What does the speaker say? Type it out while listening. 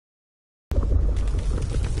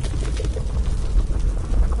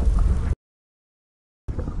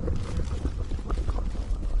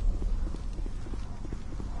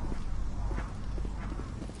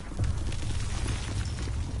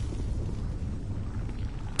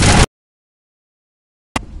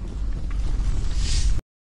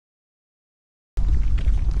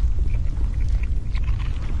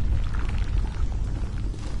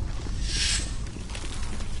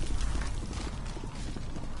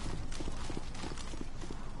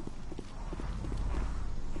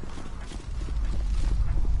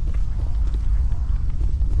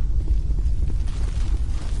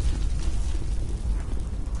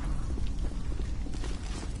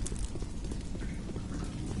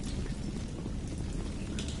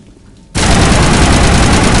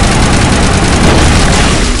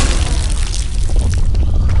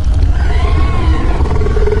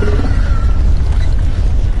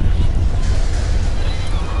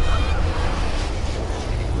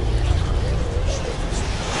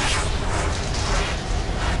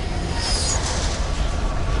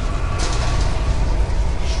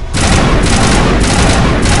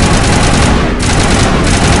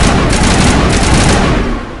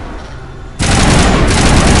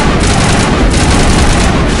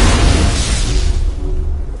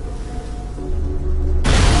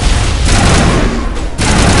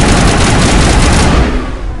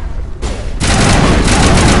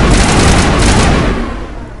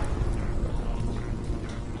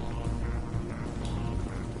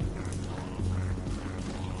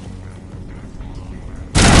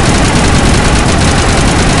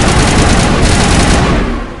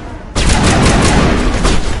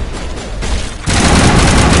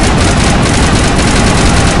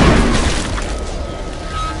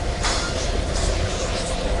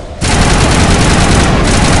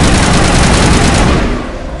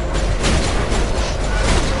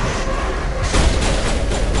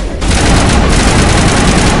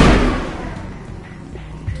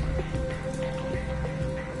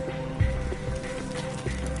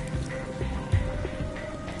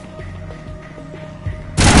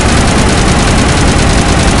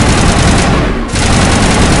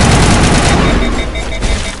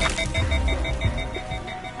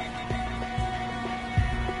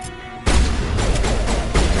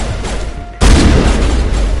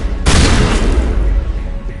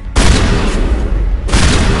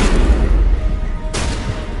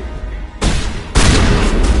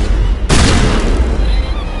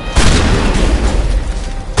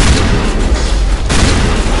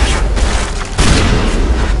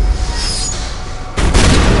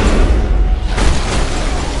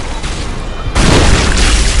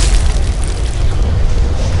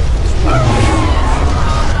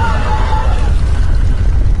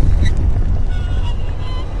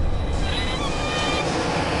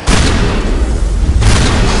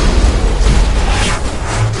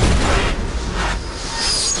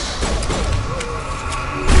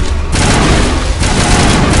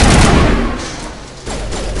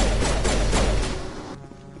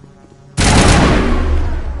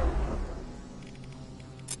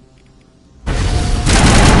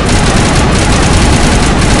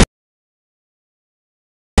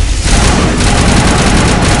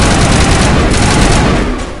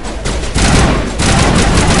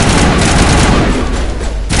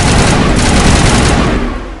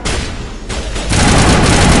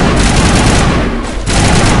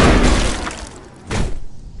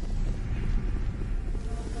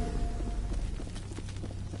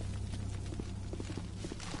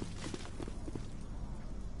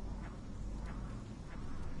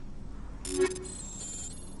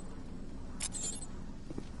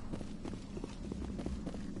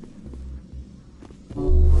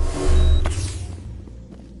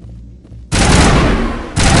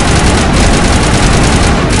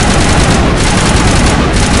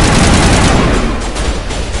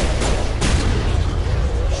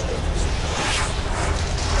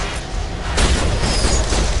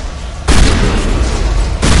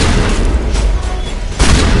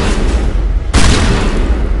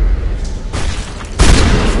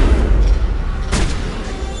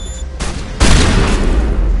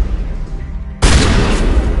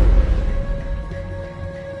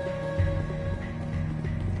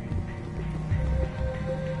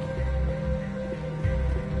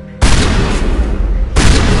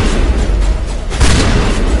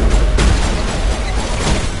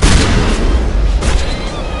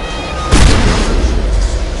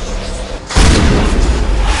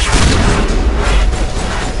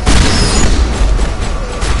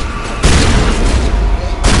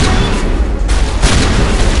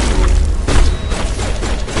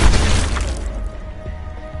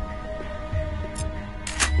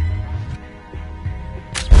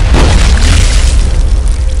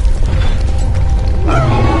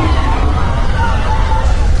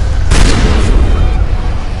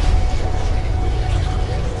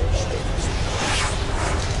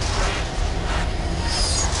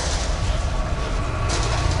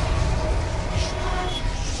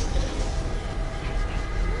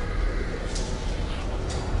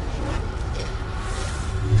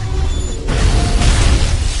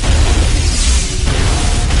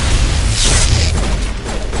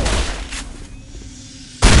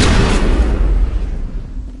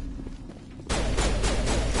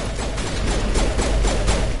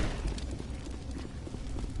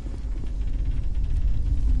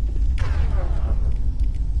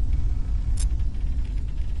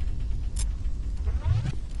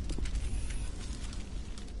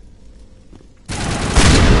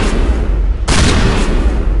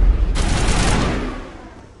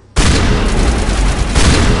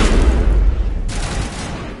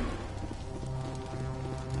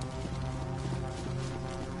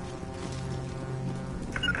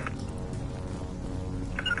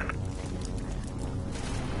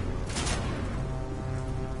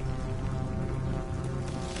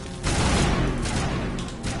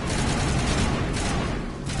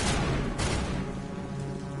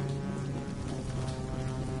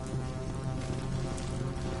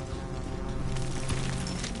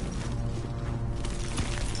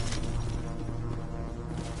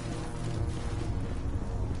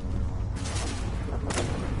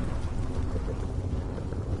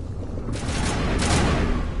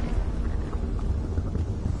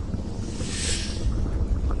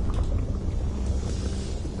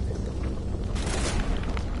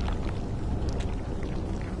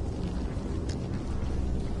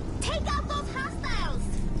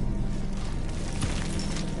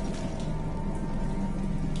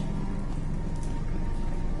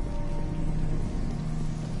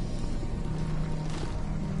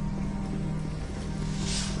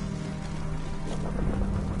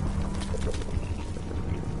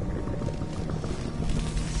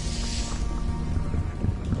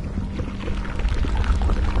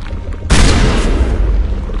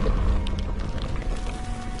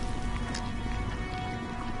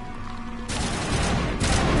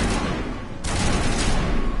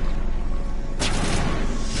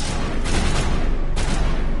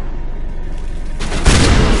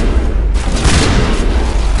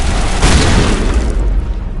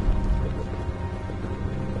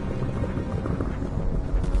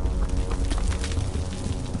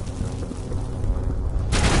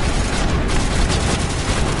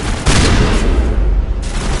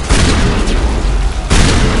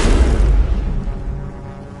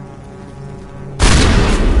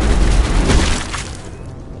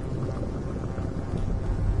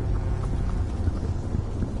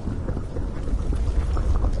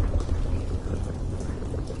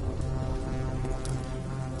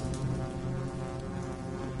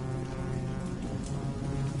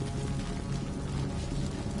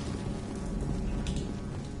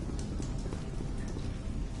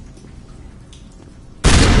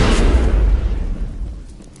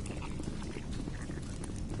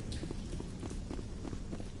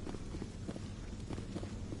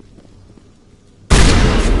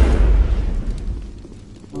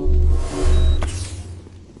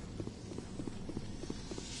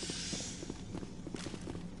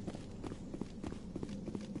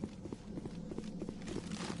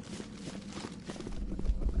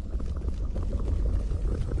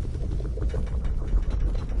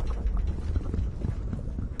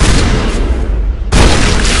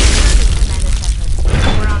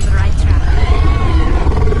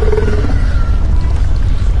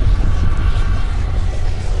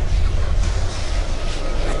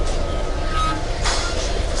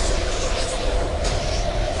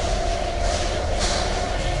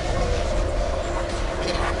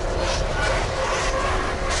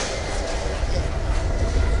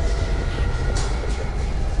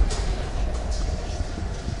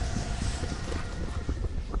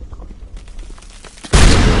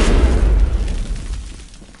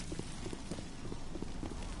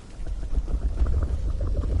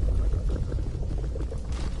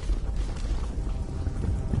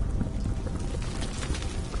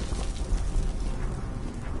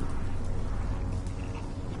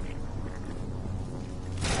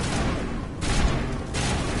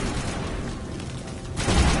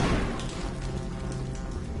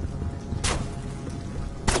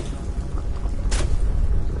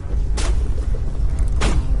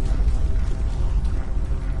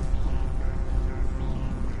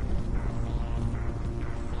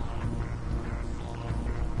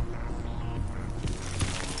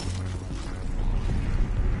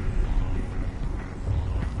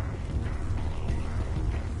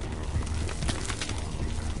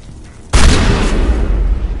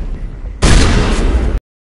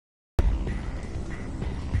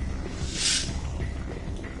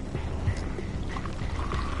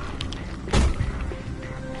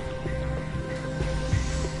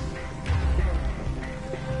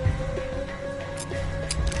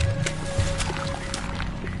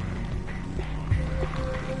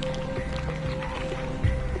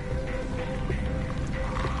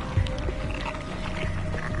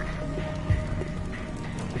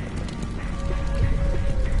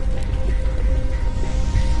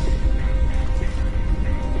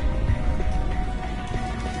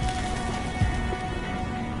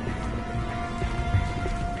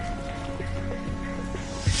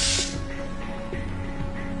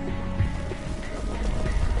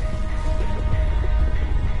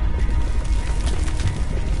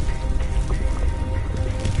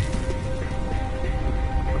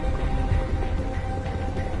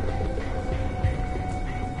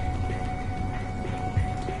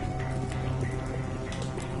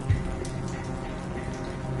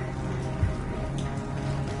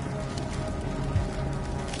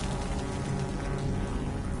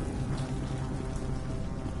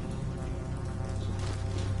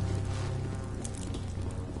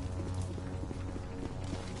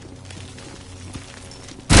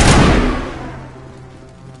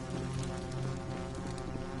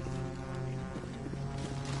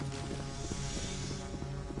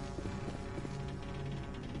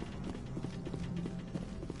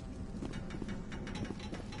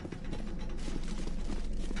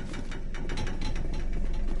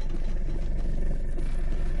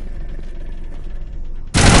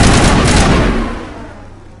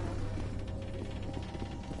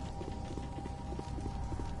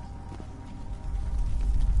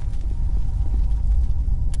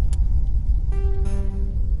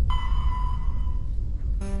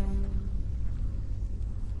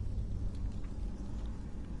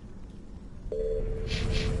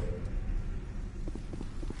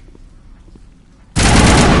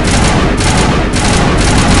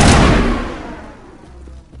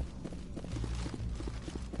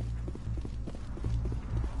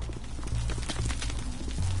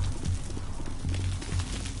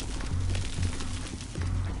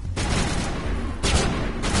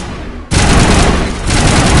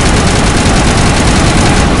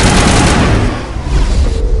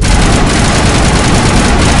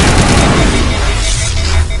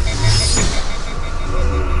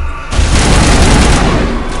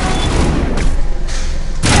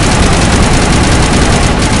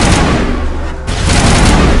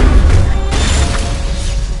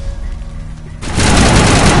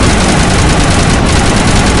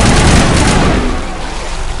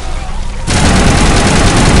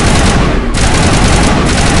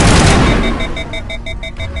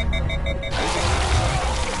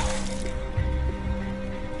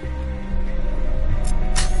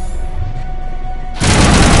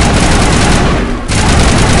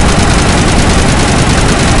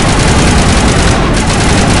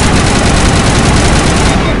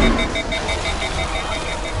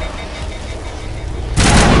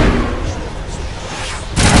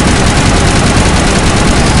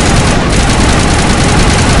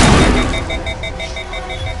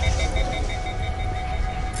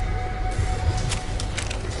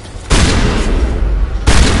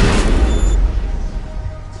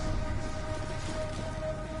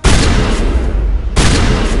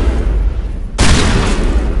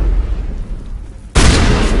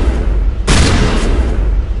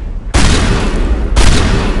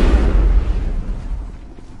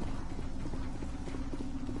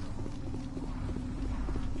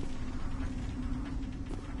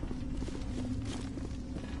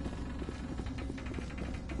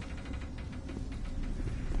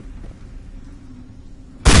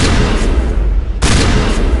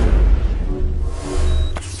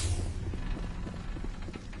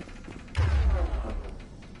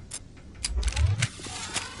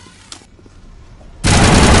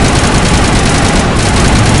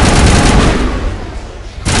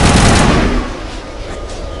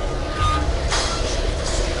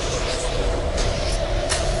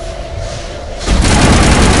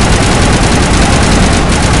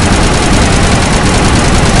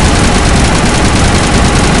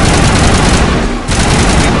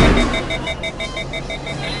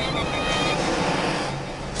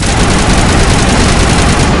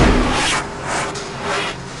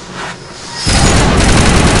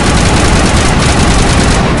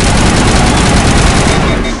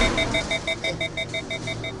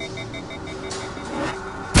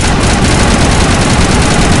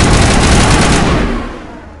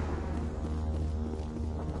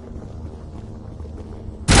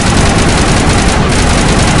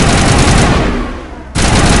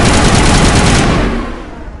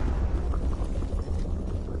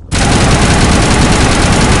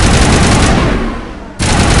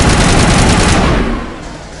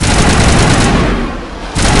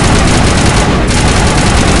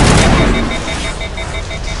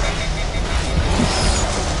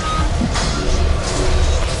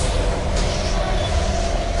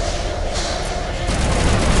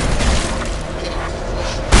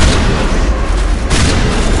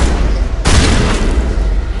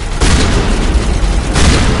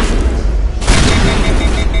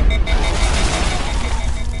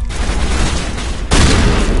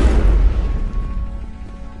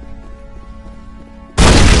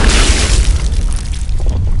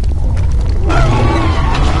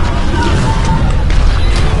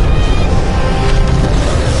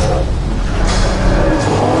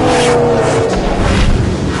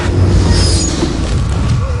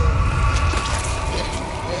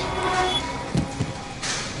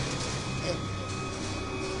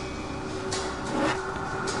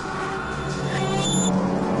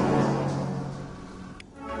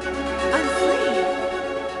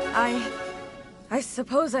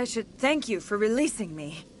suppose I should thank you for releasing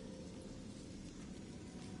me.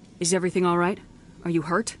 Is everything all right? Are you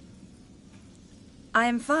hurt? I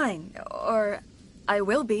am fine, or I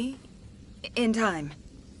will be, in time.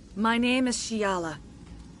 My name is Shiala.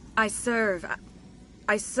 I served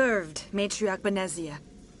Matriarch Benezia.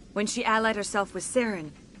 When she allied herself with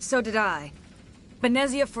Saren, so did I.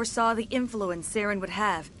 Benezia foresaw the influence Saren would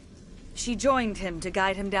have. She joined him to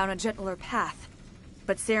guide him down a gentler path.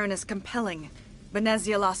 But Saren is compelling.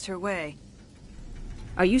 Benezia lost her way.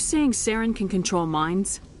 Are you saying Saren can control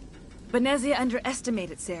minds? Benezia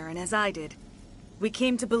underestimated Saren, as I did. We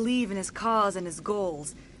came to believe in his cause and his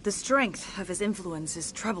goals. The strength of his influence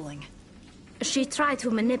is troubling. She tried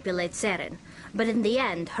to manipulate Saren, but in the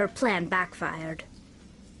end, her plan backfired.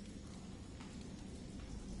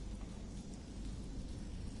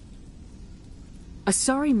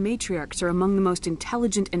 Asari matriarchs are among the most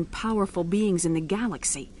intelligent and powerful beings in the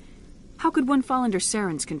galaxy. How could one fall under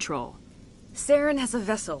Saren's control? Saren has a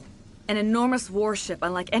vessel, an enormous warship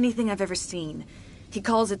unlike anything I've ever seen. He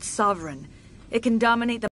calls it Sovereign. It can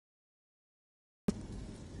dominate the...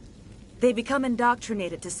 They become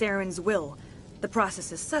indoctrinated to Saren's will. The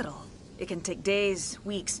process is subtle. It can take days,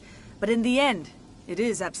 weeks, but in the end, it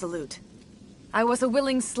is absolute. I was a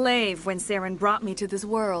willing slave when Saren brought me to this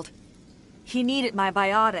world. He needed my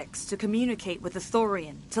biotics to communicate with the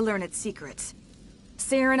Thorian, to learn its secrets.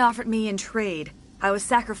 Saren offered me in trade. I was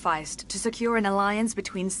sacrificed to secure an alliance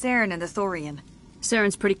between Saren and the Thorian.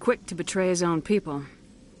 Saren's pretty quick to betray his own people.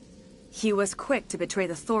 He was quick to betray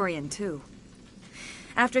the Thorian, too.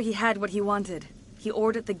 After he had what he wanted, he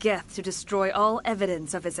ordered the Geth to destroy all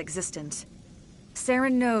evidence of its existence.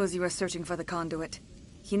 Saren knows you are searching for the conduit.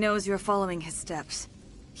 He knows you are following his steps.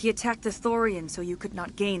 He attacked the Thorian so you could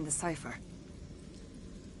not gain the cipher.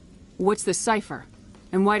 What's the cipher?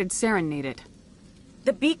 And why did Saren need it?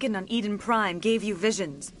 The beacon on Eden Prime gave you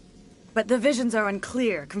visions. But the visions are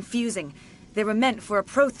unclear, confusing. They were meant for a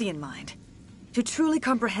Prothean mind. To truly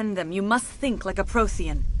comprehend them, you must think like a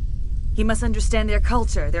Prothean. You must understand their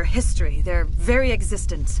culture, their history, their very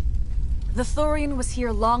existence. The Thorian was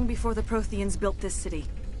here long before the Protheans built this city.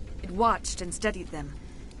 It watched and studied them.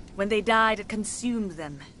 When they died, it consumed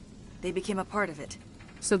them. They became a part of it.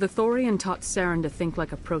 So the Thorian taught Saren to think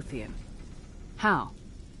like a Prothean. How?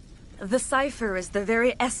 The cipher is the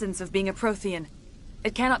very essence of being a Prothean.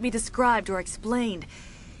 It cannot be described or explained.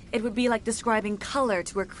 It would be like describing color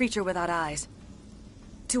to a creature without eyes.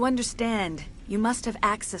 To understand, you must have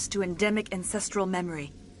access to endemic ancestral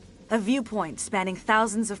memory. A viewpoint spanning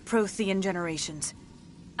thousands of Prothean generations.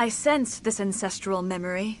 I sensed this ancestral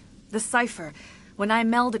memory, the cipher, when I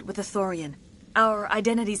melded with the Thorian. Our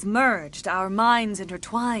identities merged, our minds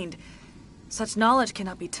intertwined. Such knowledge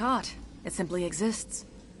cannot be taught. It simply exists.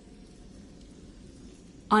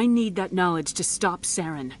 I need that knowledge to stop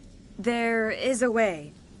Saren. There is a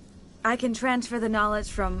way. I can transfer the knowledge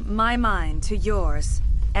from my mind to yours,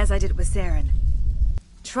 as I did with Saren.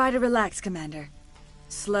 Try to relax, Commander.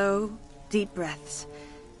 Slow, deep breaths.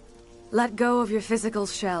 Let go of your physical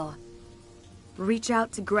shell. Reach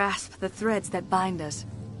out to grasp the threads that bind us,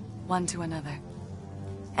 one to another.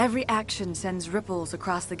 Every action sends ripples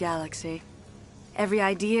across the galaxy. Every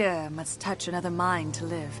idea must touch another mind to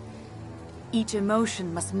live. Each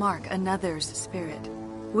emotion must mark another's spirit.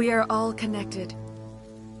 We are all connected.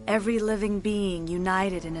 Every living being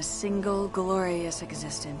united in a single glorious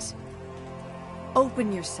existence.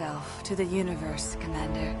 Open yourself to the universe,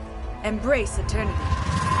 Commander. Embrace eternity.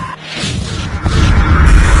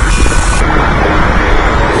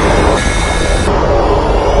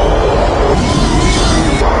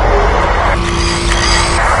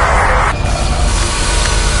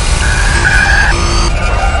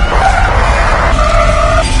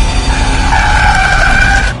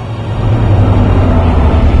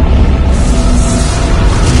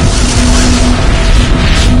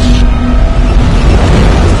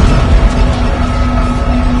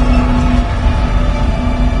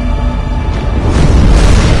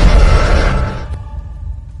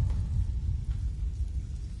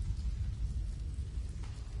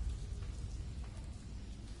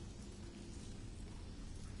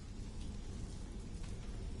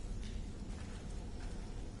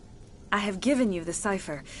 I have given you the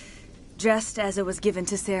cipher, just as it was given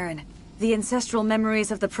to Saren. The ancestral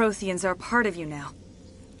memories of the Protheans are part of you now.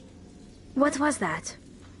 What was that?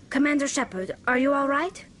 Commander Shepard, are you all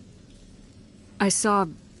right? I saw...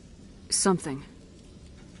 something.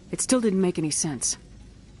 It still didn't make any sense.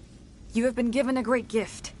 You have been given a great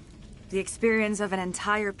gift. The experience of an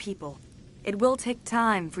entire people. It will take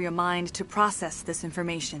time for your mind to process this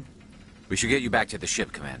information. We should get you back to the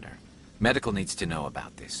ship, Commander. Medical needs to know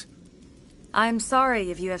about this. I'm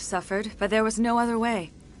sorry if you have suffered, but there was no other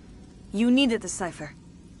way. You needed the cipher.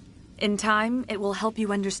 In time, it will help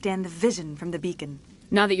you understand the vision from the beacon.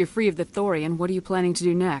 Now that you're free of the Thorian, what are you planning to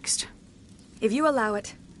do next? If you allow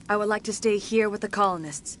it, I would like to stay here with the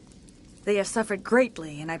colonists. They have suffered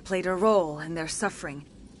greatly, and I played a role in their suffering.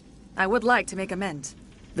 I would like to make amends.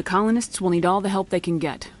 The colonists will need all the help they can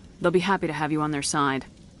get. They'll be happy to have you on their side.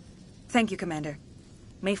 Thank you, Commander.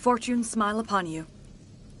 May fortune smile upon you.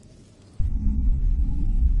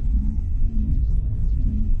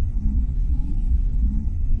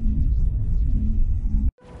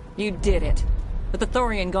 You did it. With the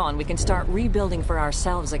Thorian gone, we can start rebuilding for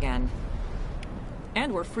ourselves again.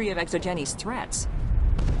 And we're free of Exogenes' threats.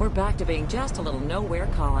 We're back to being just a little nowhere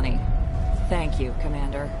colony. Thank you,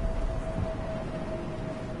 Commander.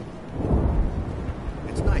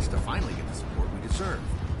 It's nice to finally get the support we deserve.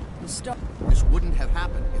 This wouldn't have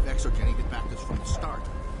happened if Exogeny had backed us from the start.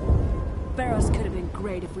 Barrows could have been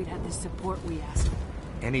great if we'd had the support we asked.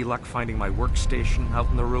 Any luck finding my workstation out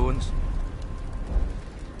in the ruins?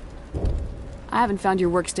 I haven't found your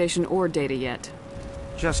workstation or data yet.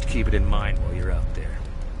 Just keep it in mind while you're out there.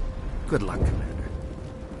 Good luck, Commander.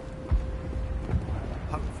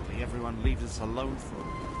 Hopefully everyone leaves us alone for a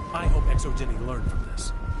while. I hope Exogeny learned from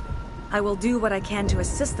this. I will do what I can to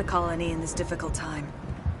assist the colony in this difficult time.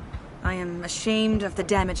 I am ashamed of the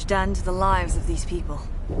damage done to the lives of these people.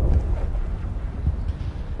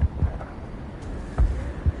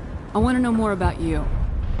 I want to know more about you.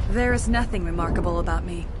 There is nothing remarkable about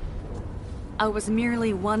me. I was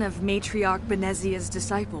merely one of Matriarch Benezia's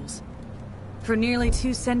disciples. For nearly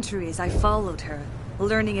 2 centuries, I followed her,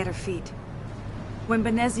 learning at her feet. When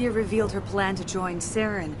Benezia revealed her plan to join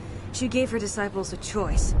Saren, she gave her disciples a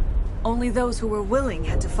choice. Only those who were willing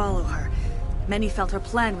had to follow her. Many felt her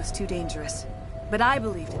plan was too dangerous, but I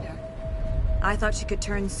believed in her. I thought she could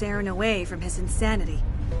turn Saren away from his insanity.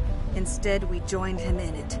 Instead, we joined him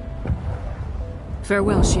in it.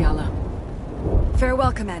 Farewell, Shiala.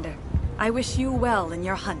 Farewell, Commander. I wish you well in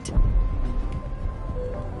your hunt.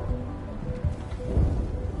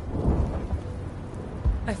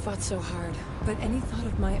 I fought so hard, but any thought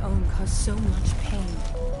of my own caused so much pain.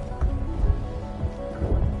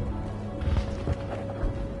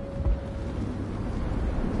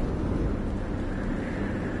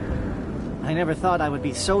 I never thought I would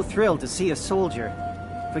be so thrilled to see a soldier.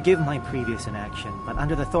 Forgive my previous inaction, but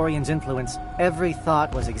under the Thorian's influence, every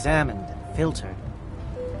thought was examined and filtered.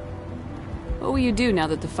 What will you do now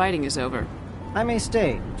that the fighting is over? I may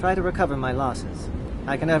stay, try to recover my losses.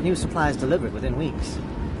 I can have new supplies delivered within weeks.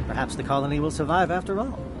 Perhaps the colony will survive after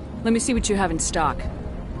all. Let me see what you have in stock.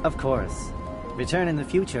 Of course. Return in the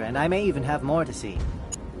future, and I may even have more to see.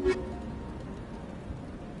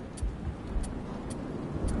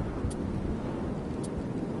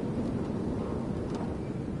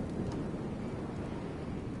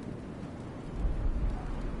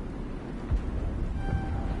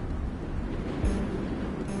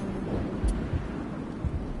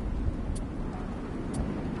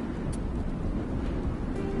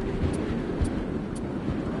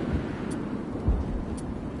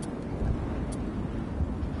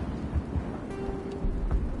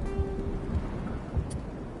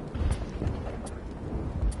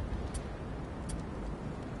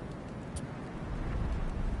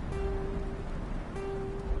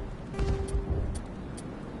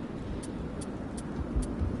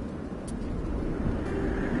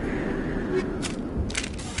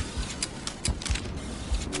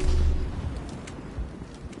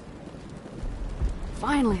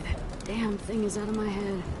 Finally, that damn thing is out of my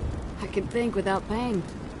head. I can think without pain.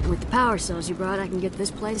 And with the power cells you brought, I can get this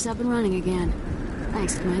place up and running again.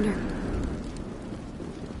 Thanks, Commander.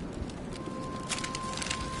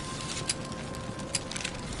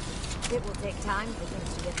 It will take time for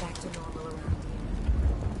things to get back to normal around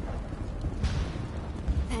here.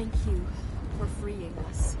 Thank you for freeing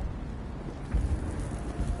us.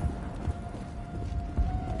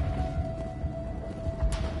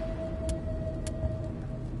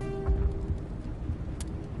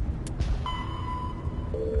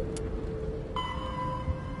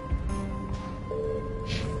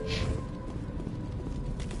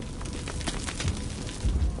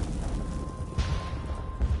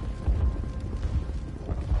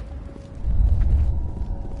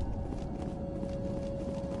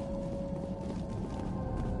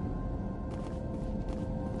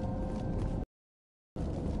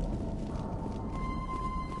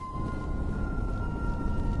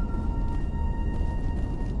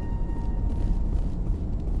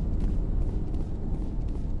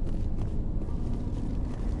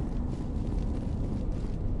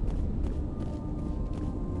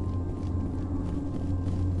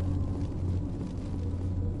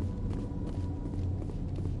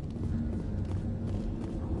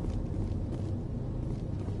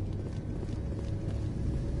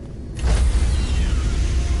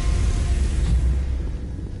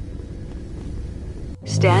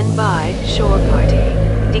 Stand by, shore party.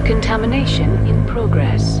 Decontamination in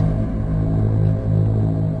progress.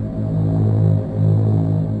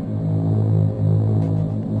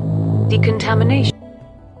 Decontamination.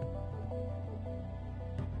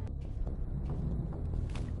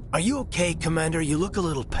 Are you okay, Commander? You look a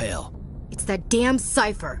little pale. It's that damn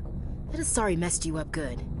cipher. That Asari messed you up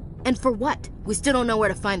good. And for what? We still don't know where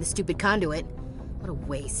to find the stupid conduit. What a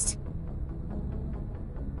waste.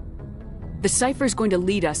 The cipher's going to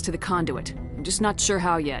lead us to the conduit. I'm just not sure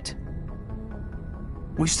how yet.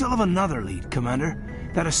 We still have another lead,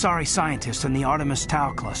 Commander. That Asari scientist in the Artemis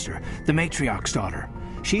Tau cluster, the Matriarch's daughter.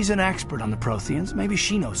 She's an expert on the Protheans. Maybe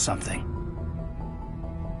she knows something.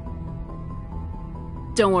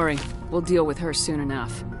 Don't worry. We'll deal with her soon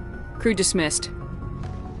enough. Crew dismissed.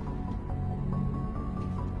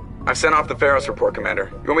 I've sent off the Pharos report, Commander.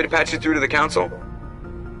 You want me to patch you through to the Council?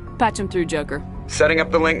 Patch him through, Joker. Setting up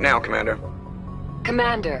the link now, Commander.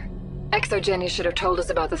 Commander, Exogeny should have told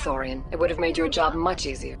us about the Thorian. It would have made your job much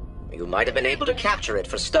easier. You might have been able to capture it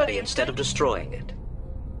for study instead of destroying it.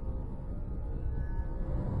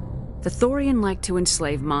 The Thorian liked to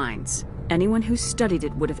enslave minds. Anyone who studied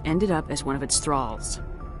it would have ended up as one of its thralls.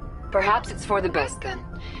 Perhaps it's for the best then.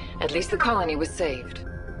 At least the colony was saved.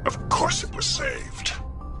 Of course it was saved.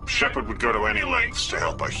 Shepard would go to any lengths to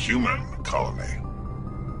help a human colony.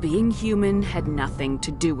 Being human had nothing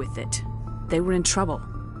to do with it. They were in trouble.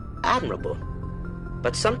 Admirable.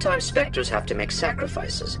 But sometimes Spectres have to make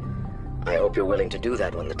sacrifices. I hope you're willing to do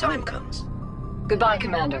that when the time comes. Goodbye,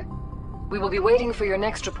 Commander. We will be waiting for your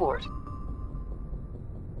next report.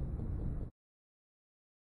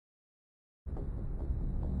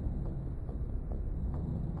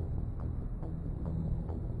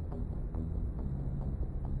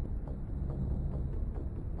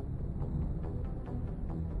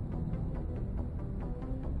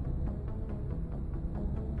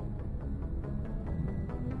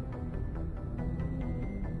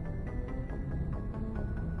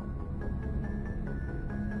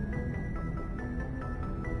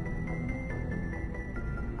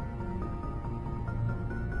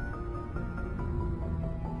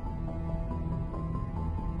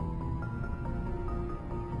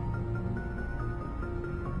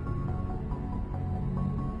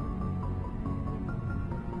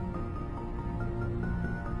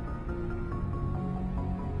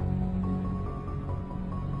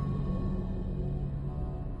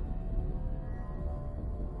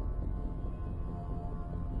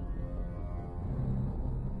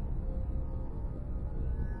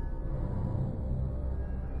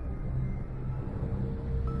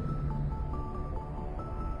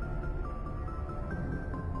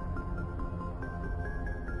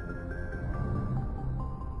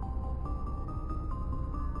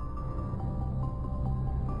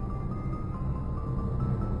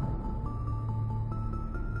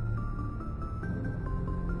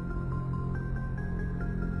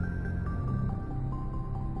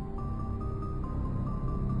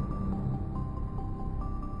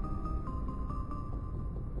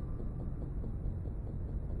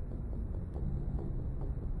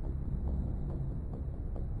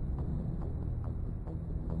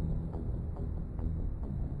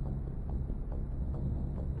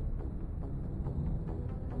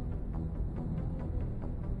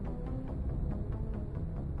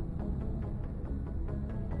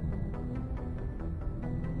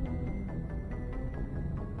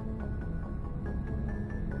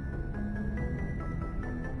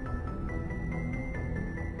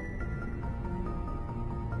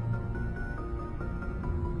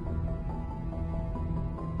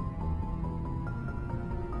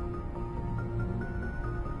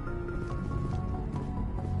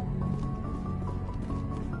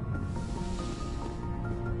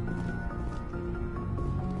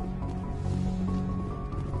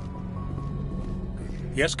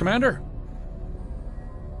 Yes, Commander?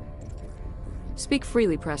 Speak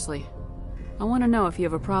freely, Presley. I want to know if you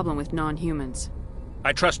have a problem with non-humans.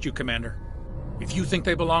 I trust you, Commander. If you think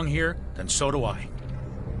they belong here, then so do I.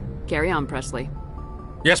 Carry on, Presley.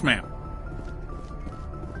 Yes, ma'am.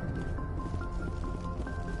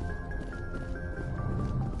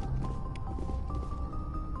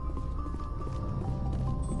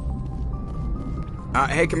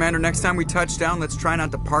 Hey, Commander, next time we touch down, let's try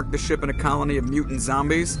not to park the ship in a colony of mutant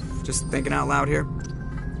zombies. Just thinking out loud here.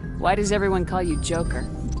 Why does everyone call you Joker?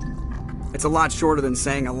 It's a lot shorter than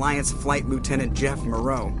saying Alliance Flight Lieutenant Jeff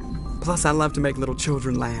Moreau. Plus, I love to make little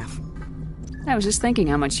children laugh. I was just thinking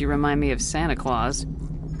how much you remind me of Santa Claus.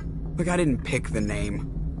 Look, I didn't pick the name.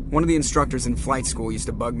 One of the instructors in flight school used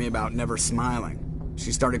to bug me about never smiling.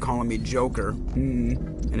 She started calling me Joker,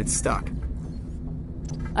 and it stuck.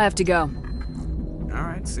 I have to go. All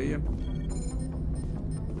right, see ya.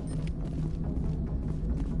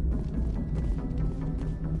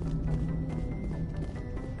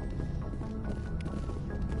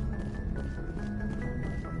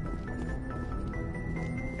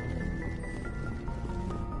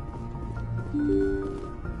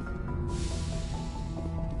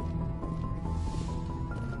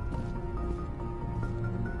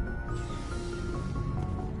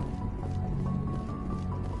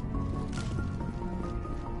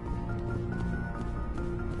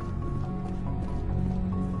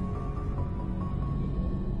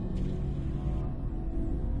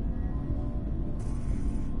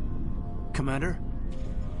 Commander,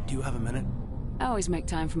 do you have a minute? I always make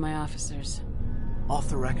time for my officers. Off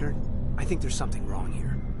the record, I think there's something wrong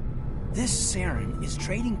here. This Saren is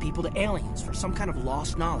trading people to aliens for some kind of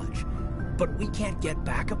lost knowledge, but we can't get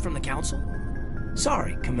backup from the Council?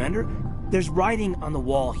 Sorry, Commander. There's writing on the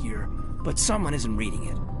wall here, but someone isn't reading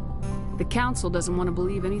it. The Council doesn't want to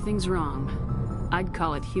believe anything's wrong. I'd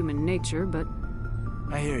call it human nature, but...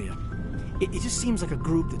 I hear you. It just seems like a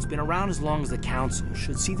group that's been around as long as the Council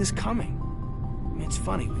should see this coming. I mean, it's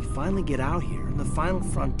funny, we finally get out here, and the final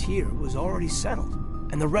frontier was already settled.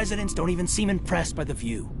 And the residents don't even seem impressed by the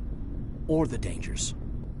view. Or the dangers.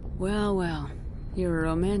 Well, well. You're a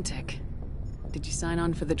romantic. Did you sign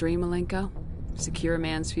on for the dream, Malenko? Secure a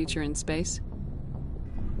man's future in space?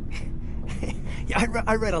 Yeah,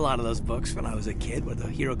 I read a lot of those books when I was a kid, where the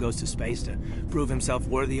hero goes to space to prove himself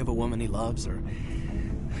worthy of a woman he loves, or,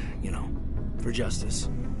 you know, for justice.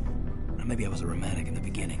 Maybe I was a romantic in the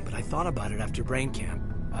beginning, but I thought about it after brain camp.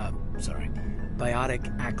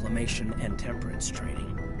 Biotic acclimation and temperance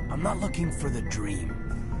training. I'm not looking for the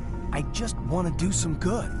dream. I just want to do some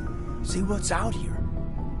good. See what's out here.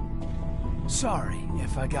 Sorry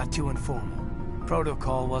if I got too informal.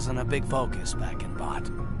 Protocol wasn't a big focus back in Bot.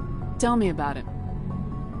 Tell me about it.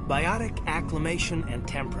 Biotic acclimation and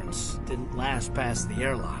temperance didn't last past the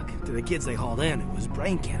airlock. To the kids they hauled in, it was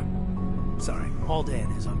brain camp. Sorry, hauled in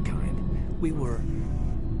is unkind. We were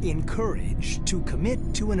encouraged to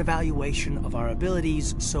commit to an evaluation of our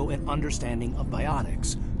abilities so an understanding of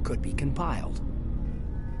biotics could be compiled.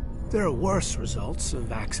 There are worse results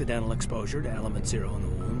of accidental exposure to element 0 in the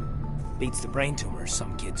womb. Beats the brain tumors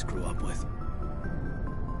some kids grew up with.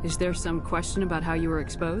 Is there some question about how you were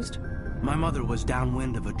exposed? My mother was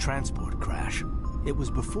downwind of a transport crash. It was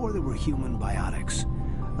before there were human biotics,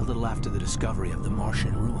 a little after the discovery of the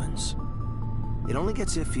Martian ruins. It only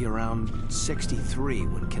gets iffy around 63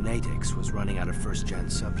 when Kinetics was running out of first-gen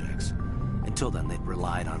subjects. Until then, they'd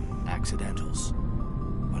relied on accidentals.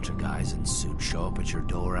 Bunch of guys in suits show up at your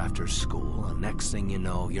door after school, and next thing you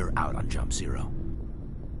know, you're out on Jump Zero.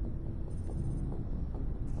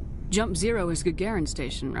 Jump Zero is Gagarin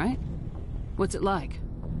Station, right? What's it like?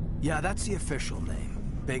 Yeah, that's the official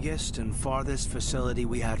name. Biggest and farthest facility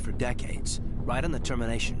we had for decades. Right on the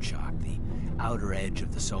termination shock, the outer edge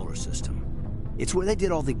of the solar system. It's where they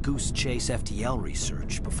did all the Goose Chase FTL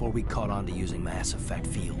research before we caught on to using mass effect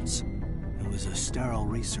fields. It was a sterile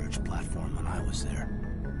research platform when I was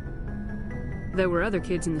there. There were other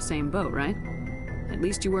kids in the same boat, right? At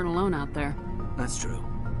least you weren't alone out there. That's true.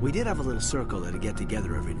 We did have a little circle that'd get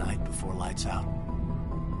together every night before lights out.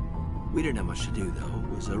 We didn't have much to do, though.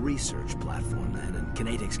 It was a research platform then, and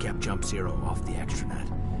Kinetics kept Jump Zero off the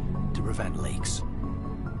extranet to prevent leaks.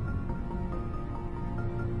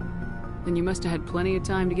 Then you must have had plenty of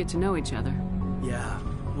time to get to know each other. Yeah,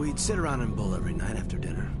 we'd sit around and bull every night after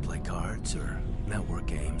dinner, play cards or network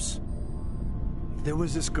games. There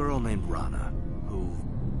was this girl named Rana, who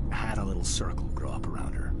had a little circle grow up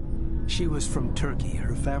around her. She was from Turkey,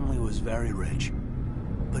 her family was very rich,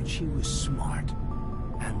 but she was smart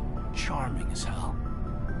and charming as hell.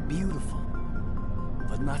 Beautiful,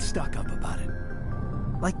 but not stuck up about it.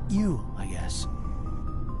 Like you, I guess.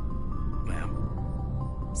 Ma'am.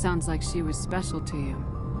 Sounds like she was special to you.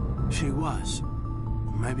 She was.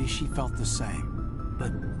 Maybe she felt the same.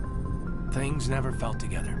 But things never felt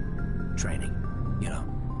together. Training, you know.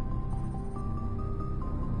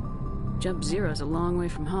 Jump Zero's a long way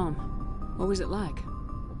from home. What was it like?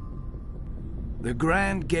 The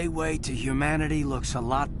grand gateway to humanity looks a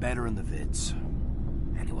lot better in the vids.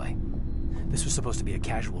 Anyway, this was supposed to be a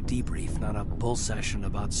casual debrief, not a bull session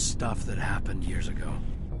about stuff that happened years ago.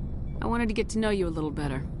 I wanted to get to know you a little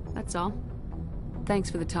better, that's all. Thanks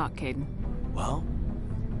for the talk, Caden. Well,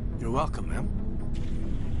 you're welcome, ma'am.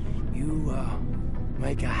 You,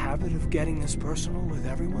 make a habit of getting this personal with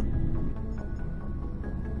everyone?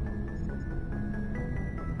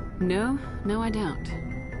 No, I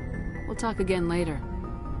don't. We'll talk again later.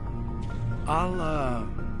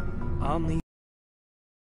 I'll need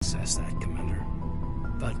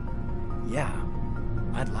Yeah,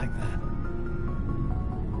 I'd like that.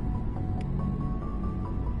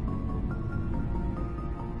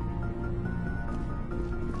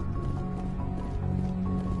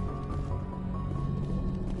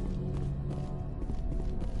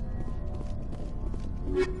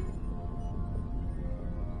 you